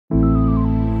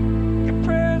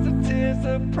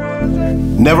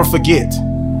Never forget,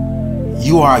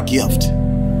 you are a gift,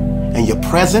 and your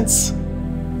presence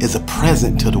is a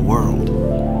present to the world.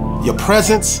 Your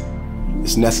presence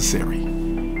is necessary.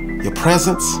 Your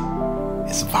presence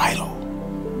is vital.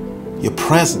 Your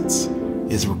presence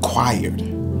is required.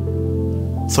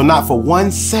 So not for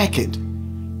 1 second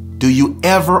do you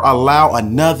ever allow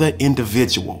another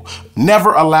individual,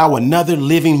 never allow another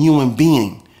living human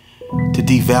being to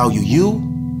devalue you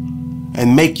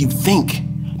and make you think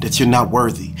that you're not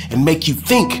worthy, and make you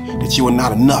think that you are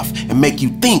not enough, and make you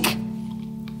think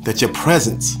that your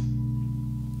presence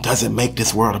doesn't make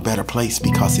this world a better place,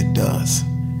 because it does.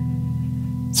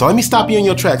 So let me stop you in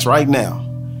your tracks right now,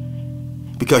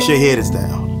 because your head is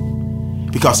down.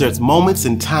 Because there's moments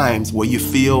and times where you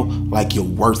feel like you're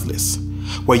worthless,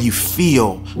 where you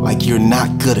feel like you're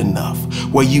not good enough,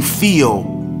 where you feel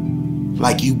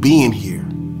like you being here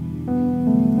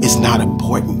is not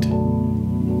important.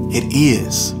 It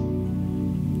is.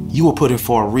 You were put here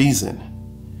for a reason.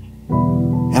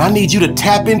 And I need you to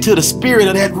tap into the spirit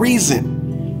of that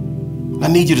reason. I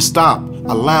need you to stop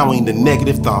allowing the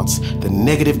negative thoughts, the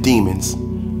negative demons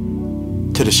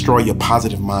to destroy your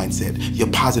positive mindset, your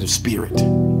positive spirit.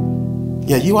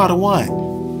 Yeah, you are the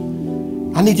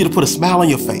one. I need you to put a smile on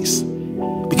your face,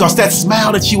 because that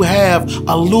smile that you have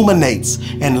illuminates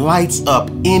and lights up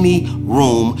any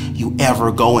room you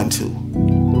ever go into.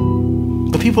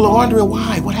 The people are wondering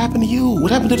why. What happened to you?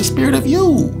 What happened to the spirit of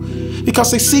you?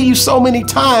 Because they see you so many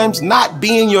times not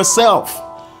being yourself.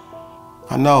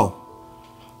 I know.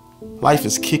 Life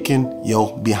is kicking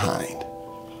your behind.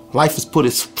 Life has put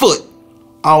its foot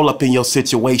all up in your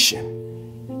situation.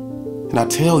 And I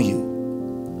tell you,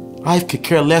 life could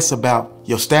care less about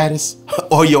your status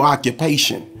or your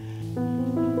occupation.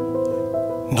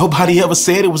 Nobody ever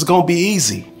said it was gonna be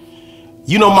easy.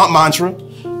 You know my mantra,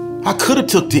 I could have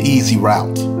took the easy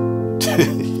route.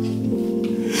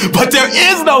 But there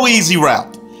is no easy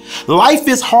route. Life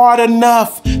is hard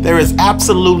enough. There is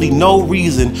absolutely no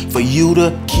reason for you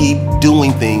to keep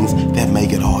doing things that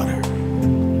make it harder.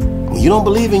 When you don't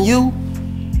believe in you,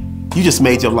 you just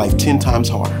made your life 10 times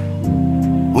harder.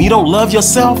 When you don't love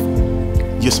yourself,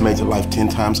 you just made your life 10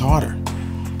 times harder.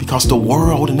 Because the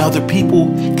world and other people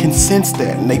can sense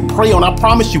that, and they prey on. I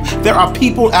promise you, there are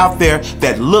people out there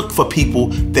that look for people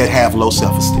that have low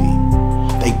self-esteem.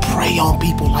 They prey on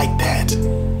people like that.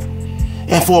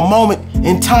 And for a moment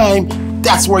in time,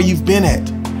 that's where you've been at.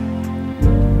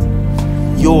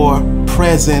 Your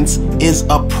presence is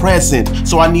a present.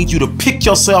 So I need you to pick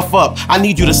yourself up. I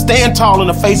need you to stand tall in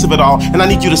the face of it all. And I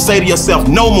need you to say to yourself,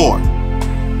 no more.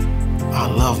 I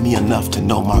love me enough to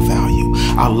know my value.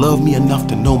 I love me enough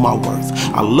to know my worth.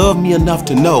 I love me enough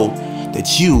to know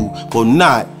that you will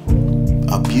not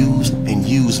abuse and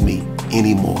use me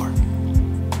anymore.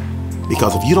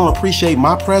 Because if you don't appreciate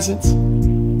my presence,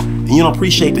 and you don't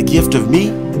appreciate the gift of me,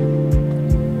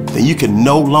 then you can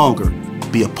no longer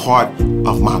be a part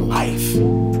of my life.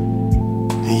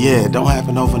 And yeah, it don't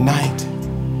happen overnight,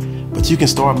 but you can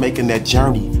start making that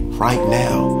journey right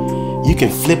now. You can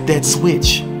flip that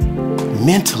switch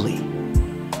mentally,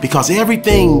 because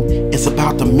everything is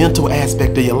about the mental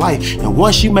aspect of your life. And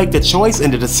once you make the choice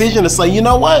and the decision to say, you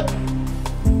know what,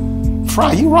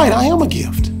 Fri, you're right, I am a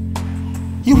gift.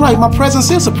 You're right, my presence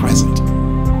is a present.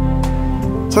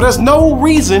 So there's no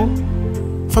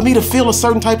reason for me to feel a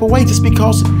certain type of way just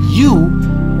because you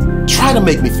try to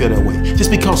make me feel that way.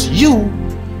 Just because you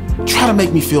try to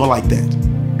make me feel like that.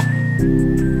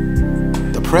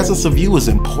 The presence of you is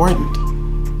important.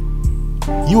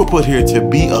 You were put here to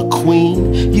be a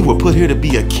queen. You were put here to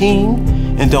be a king.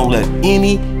 And don't let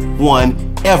anyone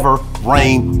ever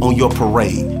rain on your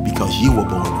parade, because you were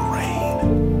born to reign.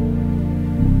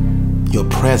 Your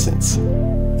presence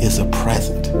is a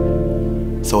present.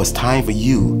 So it's time for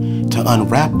you to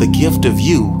unwrap the gift of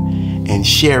you and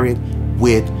share it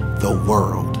with the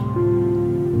world.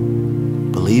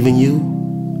 Believe in you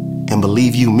and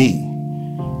believe you me.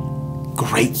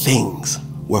 Great things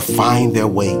will find their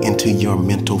way into your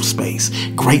mental space.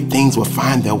 Great things will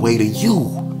find their way to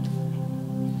you.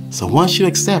 So once you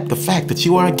accept the fact that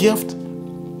you are a gift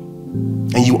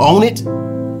and you own it,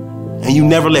 and you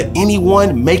never let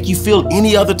anyone make you feel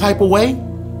any other type of way,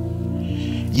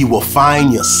 you will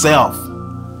find yourself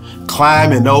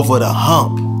climbing over the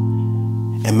hump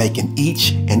and making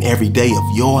each and every day of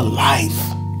your life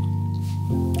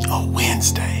a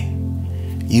Wednesday.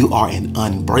 You are an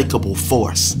unbreakable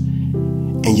force,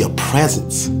 and your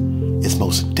presence is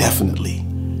most definitely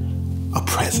a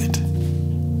present.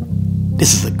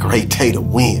 This is a great day to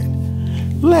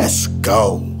win. Let's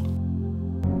go.